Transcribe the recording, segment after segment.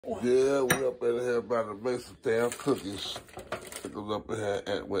Yeah, we up in here about to make some damn cookies. It goes up in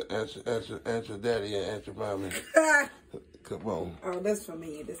here with Aunt your daddy and Aunt your mommy. Come on. Oh, that's for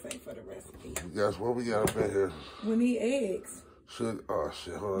me. This ain't for the recipe. Guess what we got up in here? We need eggs. Sugar. Oh,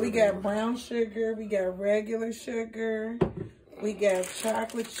 shit. Hold on. We got brown sugar. We got regular sugar. We got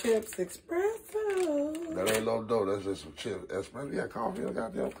chocolate chips espresso. That ain't no dough. That's just some chips. Espresso. You got coffee in a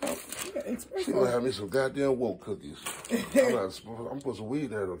goddamn cup? Yeah, espresso. She gonna have me some goddamn woke cookies. I'm put some weed in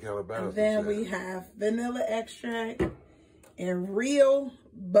there to counterbalance. And then we have vanilla extract and real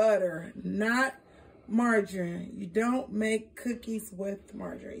butter, not margarine. You don't make cookies with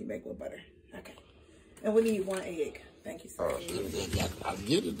margarine. You make with butter. Okay. And we need 1 egg. Thank you, sir. I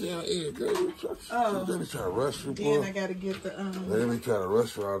get it down here, girl. They be trying to rush you, boy. Then I gotta get the They be trying to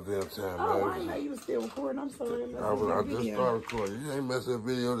rush you all damn time, Oh, man. I know you was still recording. I'm sorry. I just started recording. You ain't messing with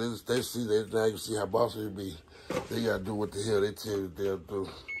video. They see that now you see how bossy you be. They gotta do what the hell they tell you they'll do.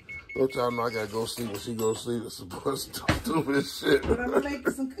 Don't y'all know I gotta go sleep when she go to sleep? It's some stupid shit. But I'm gonna make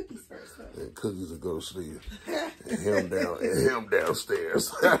you some cookies first. So. And cookies will go to sleep. And him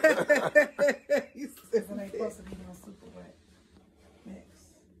downstairs. You said when they supposed to be no super wet mix.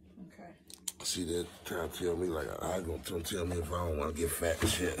 Okay. See, they're trying to tell me, like, I gonna tell me if I don't want to get fat and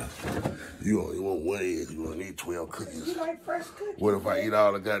shit. You only want 1 egg. You only need 12 cookies. You like fresh cookies? What if I eat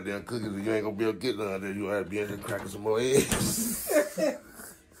all the goddamn cookies and you ain't gonna be able to get none? Then you have to be in there cracking some more eggs.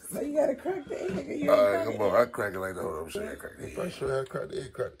 So you gotta crack the egg. All right, come on. I crack it like that. Hold on, I'm sure I crack the egg. I sure I crack the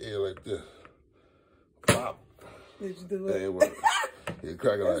egg like this. Pop. Did you do it? That ain't work. You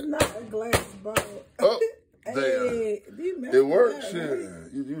crack it like. It's not a glass bottle. Oh, damn. Hey, it worked, shit.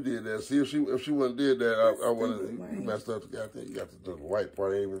 Right? You did that. See, if she wouldn't did that, I wouldn't. You messed up the goddamn. You got the white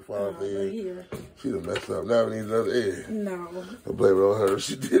part ain't even fall off the egg. She done messed up. Now we need another egg. No. I blame it on her.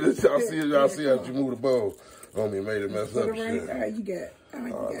 She did it. Y'all see how she moved the bowl on me and made it mess up. Shit. All right, you got it. All right,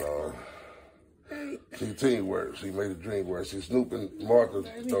 you got it. Right. She teamwork. She made the dream work. See, Snoop and Martha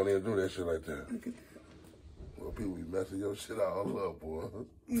don't even do that shit like that. Look at that. Well, people be messing your shit all up, boy.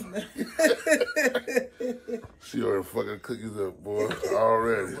 She already fucking cookies up, boy,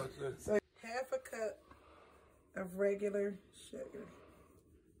 already. So 1/2 cup of regular sugar.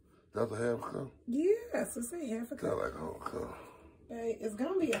 That's a 1/2 cup? Yes, it's a 1/2 cup. That's like a whole cup. Hey, it's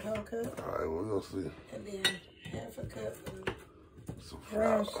gonna be a whole cup. All right, well, we're gonna see. And then 1/2 cup of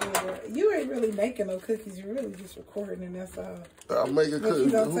brown sugar. You ain't really making no cookies. You're really just recording, and that's all. I'm making cookies. But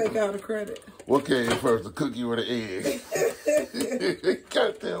you don't take all the credit. What came first, the cookie or the egg?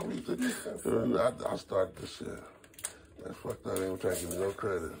 Goddamn me. I started this shit. That's fucked up. They ain't trying to give me no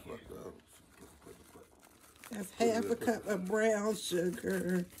credit. Fucked up. That's 1/2 cup of brown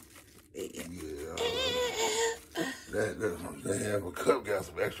sugar. Yeah. That 1/2 cup got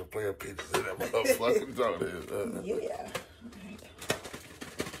some extra player pictures in that motherfucking talking. Yeah.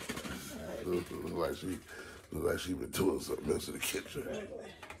 Look like she been doing something else in the kitchen. So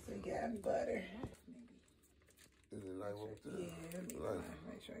you got butter. Is it nice with that? Yeah,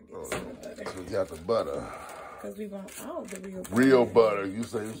 make sure I get some butter. So we got the butter. Because we want all the real butter. You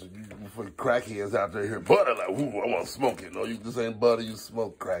say you for the crackheads out there here, butter like, ooh, I want to smoke it. No, you just ain't butter, you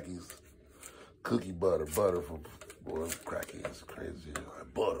smoke crackies. Cookie butter for boy, crackheads, crazy.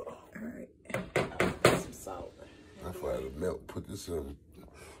 Like butter. All right. Some salt. I find the milk. Put this in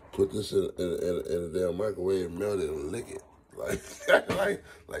a damn microwave and melt it and lick it.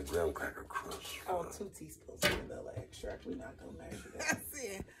 Like graham cracker crunch. Oh, 2 teaspoons of vanilla extract. We're not gonna measure that.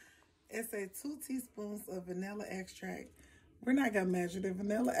 It's a 2 teaspoons of vanilla extract. We're not gonna measure the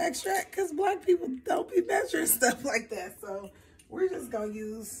vanilla extract because black people don't be measuring stuff like that. So we're just gonna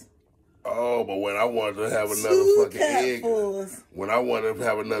use. Oh, but when I wanted to have another fucking egg, when I wanted to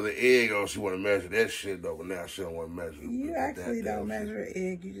have another egg, she want to measure that shit though. But now she don't want to measure. You actually don't measure an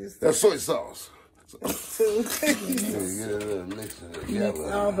egg. You just. That's soy sauce. Two. Mix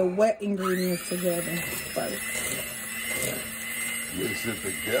all the wet ingredients together first. Mix it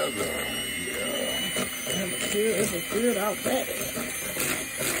together. Yeah. It's good out there.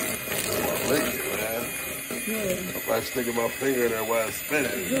 Lick it, man. Yeah. I'm like sticking my finger in there while I'm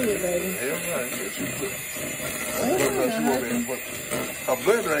spinning. Do it, baby. Yeah, right. A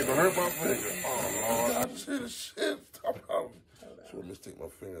blender ain't gonna hurt my finger. Oh, Lord. I see the shit. Stop out. She want me to stick my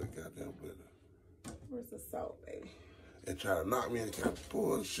finger in the goddamn blender. Where's the salt, baby? And try to knock me in the cap.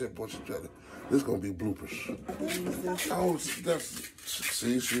 Bullshit, boy. This is gonna be bloopers. Oh,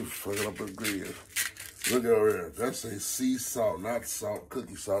 see, she fucking up the ingredients. Look over here. That's a sea salt, not salt,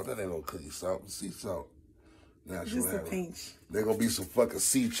 cookie salt. That ain't no cookie salt, sea salt. Now just a pinch. They're gonna be some fucking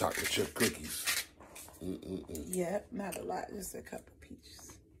sea chocolate chip cookies. Yeah, not a lot, just a couple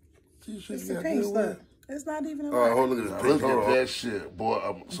pieces. Just a pinch, look. It's not even a Oh, lot. look at this. Look at that shit.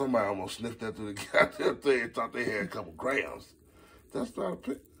 Boy, somebody almost sniffed that through the goddamn thing and thought they had a couple grams. That's not a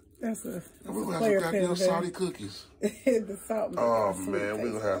pick. That's a we're going to have some goddamn salty cookies. The salt. Oh, man, we're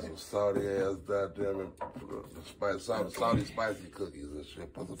going to have some salty ass goddamn salty spicy cookies and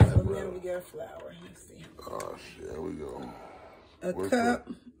shit. Put some pepper now we got flour. Let's see. Oh, shit, here we go.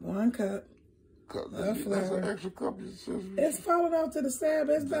 One cup. That's an extra cup. It's falling off to the side.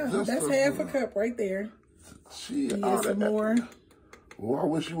 That's half a cup right there. She get some more. Well, I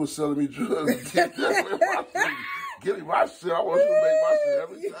wish you was selling me drugs. Give me my shit. I want you to make my shit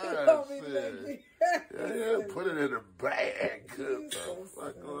every time. Yeah, put it in a bag.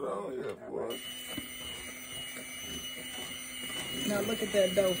 What's going on here, boy? Now look at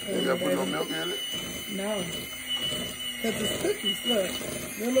that dough for me, You got to put no milk in it? No. Because it's cookies, look.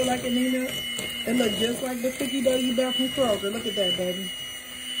 They look like it need milk. It look just like the cookie dough you bought from Kroger. Look at that, baby.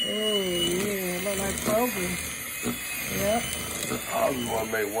 Oh, yeah. It look like Kroger. Yep. I just want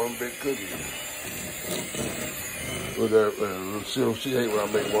to make one big cookie. Look at that. She hate when I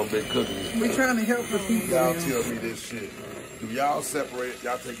make one big cookie. We're trying to help the people. Y'all tell me this shit. Do y'all separate,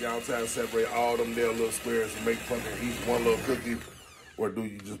 y'all take y'all time to separate all them damn little squares and make fucking each one little cookie? Or do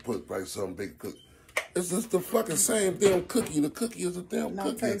you just put like some big cookie? It's just the fucking same damn cookie. The cookie is a damn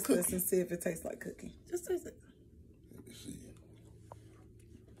cookie. Now taste this and see if it tastes like cookie. Just taste it. Let me see.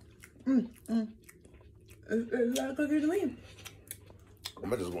 It's like a cookie to me.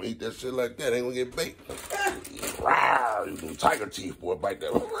 I'm just gonna eat that shit like that. Ain't gonna get baked. Wow, you some tiger teeth, boy. Bite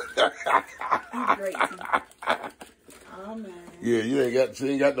that one. Great teeth. Oh man. Yeah, you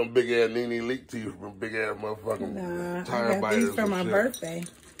ain't got them big ass Nene leak teeth from big ass motherfucking tire I got biters these for my shit. Birthday.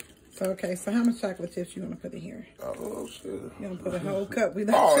 So okay, so how much chocolate chips you want to put in here? Oh shit. You gonna put a whole cup with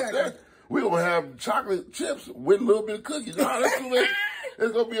that chocolate? We gonna have chocolate chips with a little bit of cookies. No, that's too much.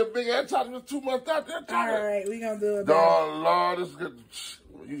 It's gonna be a big ass chocolate with too much out there. All right, we gonna do it. Oh Lord, this is good.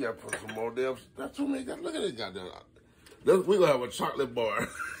 You gotta put some more damn. That's too many. Look at this goddamn. We gonna have a chocolate bar.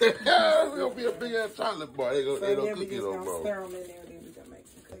 It's gonna be a big ass chocolate bar. Ain't no cookies no more. Stir them in there, then we gonna make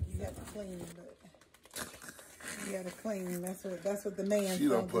some cookies. You have to clean them, but you gotta clean them. That's what the man. She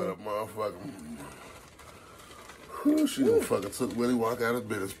done put a motherfucking. Whew, she done fucking took Willy Wonka out of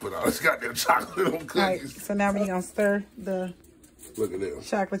business, put all this goddamn chocolate on cookies. All right, so now we gonna stir the look at this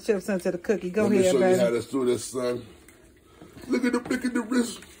chocolate chips into the cookie. Go ahead, baby. Let me show baby. you how to do this, son. Look at the flick of the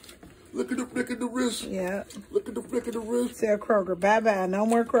wrist. Look at the flick of the wrist. Yeah. Look at the flick of the wrist. Tell Kroger, bye-bye. No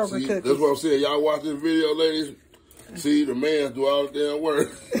more Kroger cookies. That's what I'm saying. Y'all watch this video, ladies. See, the man do all the damn work.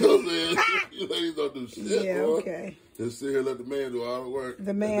 You know what I'm saying? You ladies don't do shit, yeah, boy. okay. Just sit here, let the man do all the work.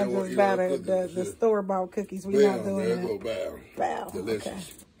 The man just buy the store-bought cookies. We're not doing that. Go bow. Bow, delicious. okay.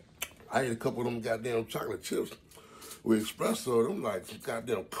 I ate a couple of them goddamn chocolate chips with espresso. Them like some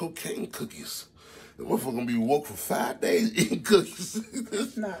goddamn cocaine cookies. The motherfucker gonna be woke for 5 days eating cookies.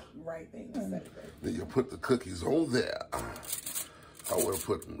 It's not right thing to say. Then you put the cookies on there. I would have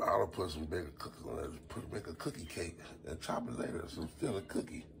put some bigger cookies on there. Make a cookie cake and chop it later. So still a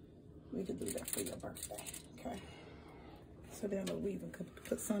cookie. We could do that for your birthday, okay? So then we even could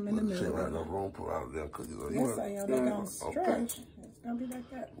put some in the middle. Shit, right, no room put all the damn cookies on. Yes, I am. They're gonna stretch. Okay. It's gonna be like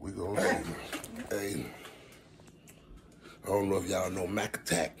that. We gonna see. Hey, I don't know if y'all know Mac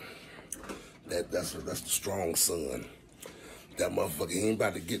Attack. That's the strong son. That motherfucker, he ain't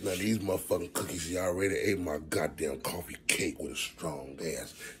about to get none of these motherfucking cookies. He already ate my goddamn coffee cake with a strong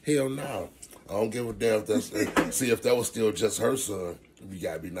ass. Hell no. I don't give a damn if that's... See, if that was still just her son, you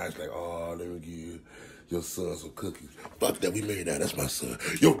gotta be nice like, oh, let me give your son some cookies. Fuck that, we made that. That's my son.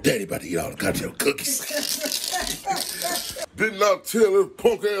 Your daddy about to eat all the goddamn cookies. Did not tell his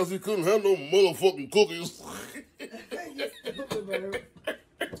punk ass he couldn't have no motherfucking cookies.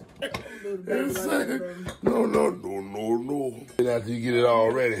 No. And after you get it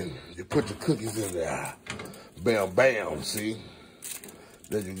all ready, you put the cookies in there. Bam, bam, see?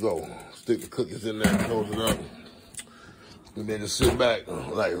 There you go. Stick the cookies in there, close it up. And then just sit back.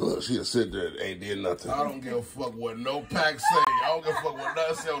 Like, look, she just sit there and ain't did nothing. I don't give a fuck what no pack say. I don't give a fuck what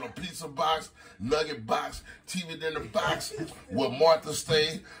nothing say on a pizza box, nugget box, TV dinner box, what Martha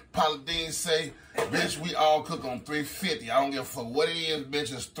say, Pauline say. Bitch, we all cook on 350. I don't give a fuck what it is,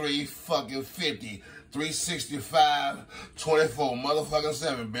 bitch. It's 350. 365, 24, motherfucking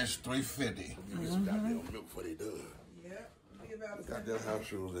 7, bitch, 350. You get some goddamn milk before they done. Goddamn house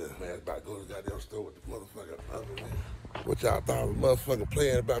shoes there, man. About to go to the goddamn store with the motherfucking other man. What y'all thought was motherfucking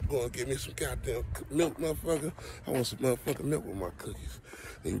playing about going to get me some goddamn milk, motherfucker? I want some motherfucking milk with my cookies.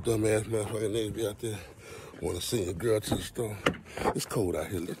 And you dumbass motherfucking niggas be out there Want to send your girl to the store? It's cold out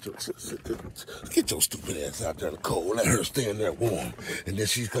here. Get your stupid ass out there in the cold. Let her stay in there warm. And then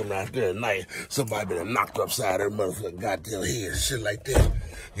she's coming out there at night. Somebody better knock her upside her motherfucking goddamn head. Shit like that.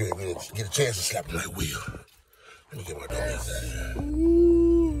 You ain't gonna get a chance to slap her like Will. Let me get my dog outside.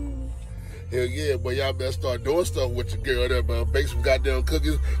 Ooh. Hell yeah, boy, y'all better start doing stuff with your girl there, man. Bake some goddamn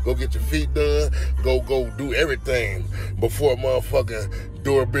cookies, go get your feet done, go do everything before motherfucking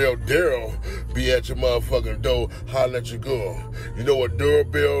doorbell Daryl be at your motherfucking door, holler at your girl. You know what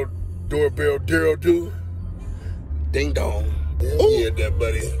doorbell Daryl do? Ding dong. Yeah, that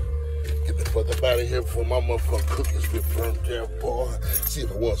buddy. Get the fuck up out of here before my motherfucking cookies get burnt there, boy. See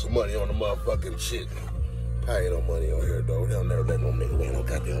if I want some money on the motherfucking shit. I ain't no money on here, though. They'll never let no nigga win no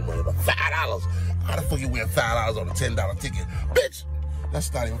goddamn money. But $5? How the fuck you win $5 on a $10 ticket? Bitch!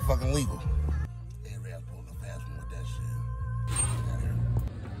 That's not even fucking legal. Every ass pulled a fast one with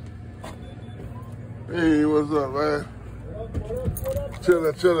that shit. Hey, what's up, man? What up?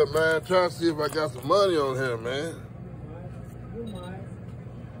 Chillin', man. Trying to see if I got some money on here, man. You might.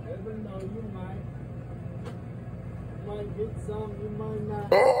 Never know, you might. You might get some, you might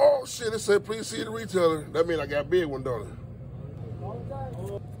not. Oh, shit, it said please see the retailer. That mean I got big one, don't it?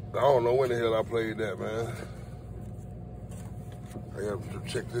 I don't know when the hell I played that, man. I have to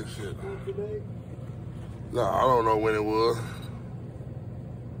check this shit. Nah, I don't know when it was.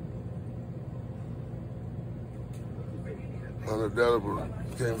 Unavailable.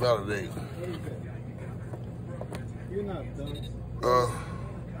 Can't validate. You're not done.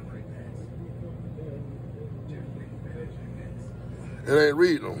 It ain't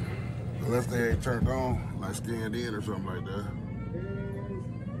reading them. Unless they ain't turned on, like scanned in or something like that.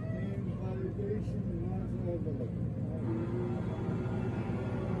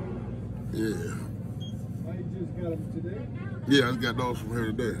 Yeah. Oh, you just got them today? Yeah, I just got those from here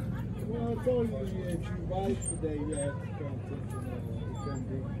today. Well, I told you if you buy it today, you have to pay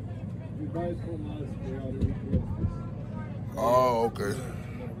attention. If you buy it from us, we already request this. Oh, okay.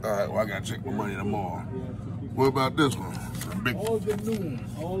 All right, well, I got to check my money tomorrow. What about this one? All the new.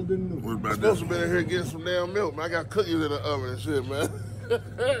 What about this? Supposed to be in here getting some damn milk, man. I got cookies in the oven and shit, man.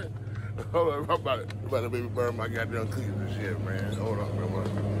 Hold on, I'm about to baby burn my goddamn cookies and shit, man. Hold on, man.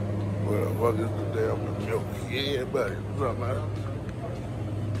 What is the damn milk? Yeah, buddy. What's up, man?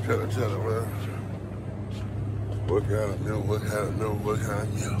 Tell it, man. What kind of milk?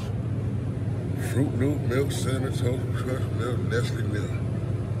 Fruit Loop milk, cinnamon toast, crushed milk, Nestle milk.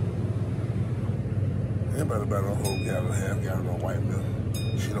 Everybody about a whole gallon, half gallon of white milk.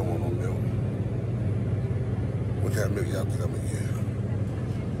 She don't want no milk. What kind of milk y'all think I'm gonna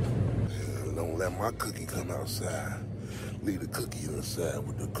get? Don't let my cookie come outside. Leave the cookie inside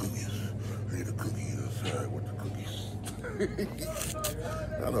with the cookies. Leave the cookie inside with the cookies.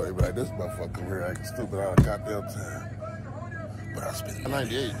 I know everybody, this motherfucker come here acting stupid all the goddamn time. But I spent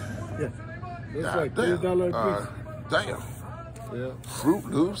 $98. Yeah. That's like $3 Damn. Yeah. Fruit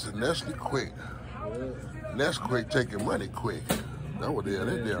Loops and Nestle Quick. Yeah. Nesquik taking money quick. That's what they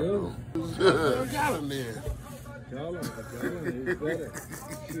damn do. Got him there. Got him. He's better.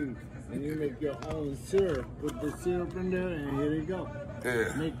 Shoot. And you make your own syrup. Put the syrup in there and here you go.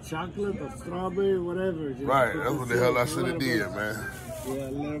 Yeah. Make chocolate or strawberry, whatever. Just right, that's what the hell I should have did, man. Yeah,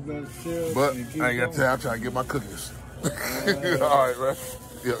 a little bit of syrup. But I ain't got time. I'm trying to get my cookies. All right, man.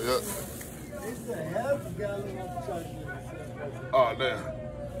 Yep. It's a half gallon of chocolate. Oh, damn.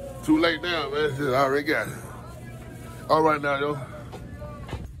 Too late now, man. Shit, I already got it. All right now, yo.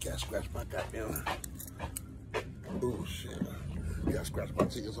 Gotta scratch my goddamn. Oh, shit. Gotta scratch my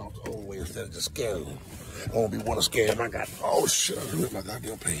tickets off the old way instead of just scanning them. I won't be want to scan my goddamn. Oh, shit. I ripped my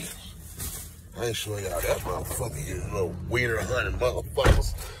goddamn pants. I ain't showing y'all that motherfucker, you little wiener hunting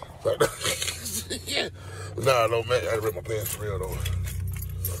motherfuckers. Yeah. Nah, no, man. I ripped my pants for real, though.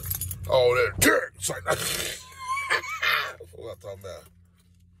 Oh, that dirt. Sorry. That's what I'm talking about.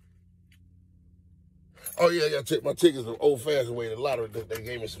 Oh, yeah, I got to take my tickets the old-fashioned way. The lottery, they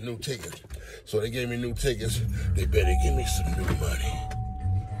gave me some new tickets. So they gave me new tickets. They better give me some new money.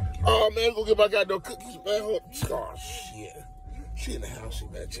 Oh, man, go get my goddamn cookies, man. Oh, shit. She in the house. She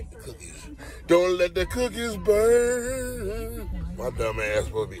better check the cookies. Don't let the cookies burn. My dumb ass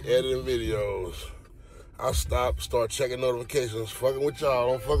supposed to be editing videos. I start checking notifications, fucking with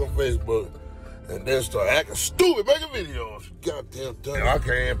y'all on fucking Facebook. And then start acting stupid, making videos. Goddamn dumb. I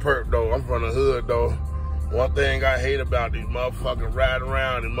can't perp, though. I'm from the hood, though. One thing I hate about these motherfuckers riding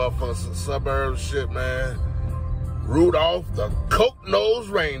around in motherfucking suburbs shit, man. Rudolph the coke-nosed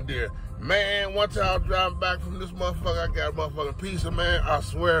reindeer. Man, one time I was driving back from this motherfucker, I got a motherfucking pizza, man. I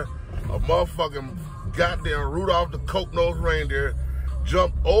swear, a motherfucking goddamn Rudolph the coke-nosed reindeer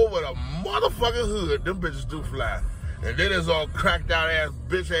jump over the motherfucking hood. Them bitches do fly. And then there's all cracked out ass,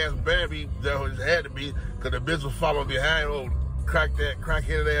 bitch ass baby that was had to be, because the bitch was following behind old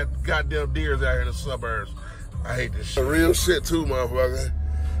crackheaded ass goddamn deers out here in the suburbs. I hate this shit. Real shit too, motherfucker.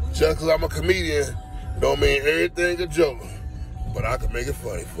 Just because I'm a comedian don't mean everything a joke. But I can make it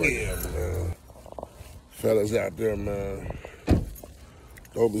funny for you, man. Fellas out there, man,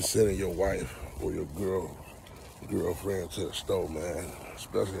 don't be sending your wife or your girlfriend to the store, man.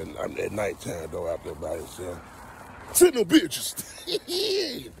 Especially at nighttime, though, out there by yourself. Send no bitches.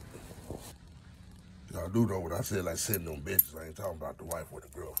 Y'all do know what I said, like send them bitches. I ain't talking about the wife or the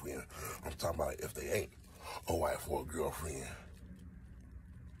girlfriend. I'm talking about if they ain't a wife or a girlfriend.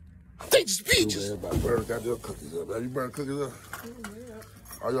 They just bitches. Everybody burn got their cookies up. Have you burned cookies up? Yeah.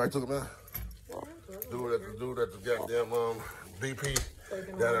 Oh, you already took them out? Dude at the goddamn BP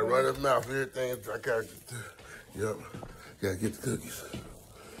down there right in his mouth, everything. I gotta get the cookies.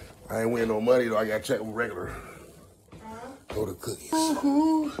 I ain't winning no money though. I gotta check with regular. Go to cookies.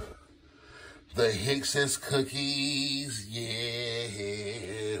 The Hix'S cookies,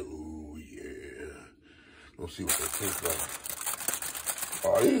 yeah, ooh yeah. Let's see what they taste like.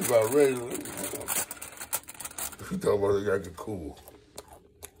 Oh, he's about ready. If you talking about they gotta get cool.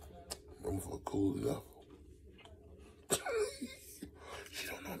 I'm for cool enough. She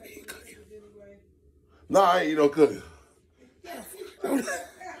don't know me eating cookies. Nah, I ain't eat no cookies.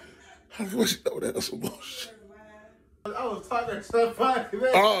 How do she know that? That's some bullshit. I was talking so funny,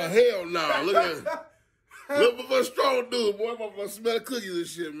 man. Oh, hell no. Nah. Look at look for a strong dude, boy. I'm smell the cookies and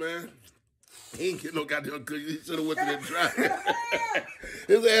shit, man. He ain't get no goddamn cookies. He should have went to the drive.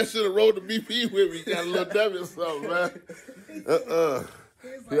 His ass should have rode the BP with me. He got a little W or something, man.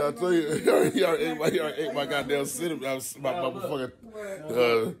 Yeah, I tell you, he already ate my goddamn cinnamon, my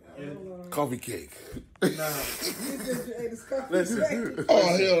motherfucking coffee cake. Listen.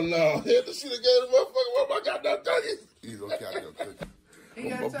 Oh, hell no. Hell, she done gave the motherfucker one of my goddamn cookies. He's gonna goddamn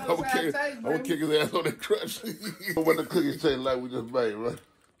cookies. I'm gonna kick his ass on that crutch. What the cookies taste like we just made, right?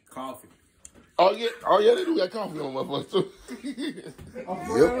 Coffee. Oh yeah, they do got coffee on motherfuckers too.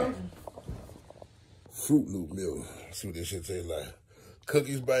 Yep. Fruit Loop milk. See what this shit tastes like.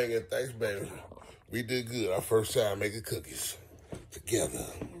 Cookies banging, thanks baby. We did good our first time making cookies together.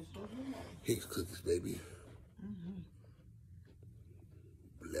 Hix'S cookies, baby.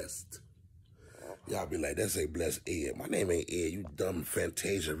 Blessed. Y'all be like, that's a blessed Ed. My name ain't Ed, you dumb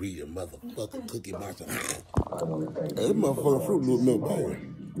Fantasia reading motherfucking cookie monster. Hey, that motherfucking Fruit Loop milk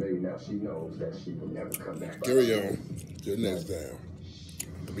banging. Maybe now she knows that she will never come back. Carry on. Till next time.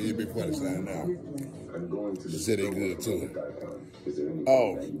 Be a big funny sign now. I'm going to she said they good too.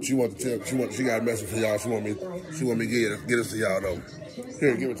 Oh, she got a message for y'all. She want me to get this to y'all though.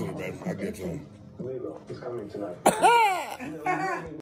 Here, give it to me, baby. I'll get it to him. It's coming tonight.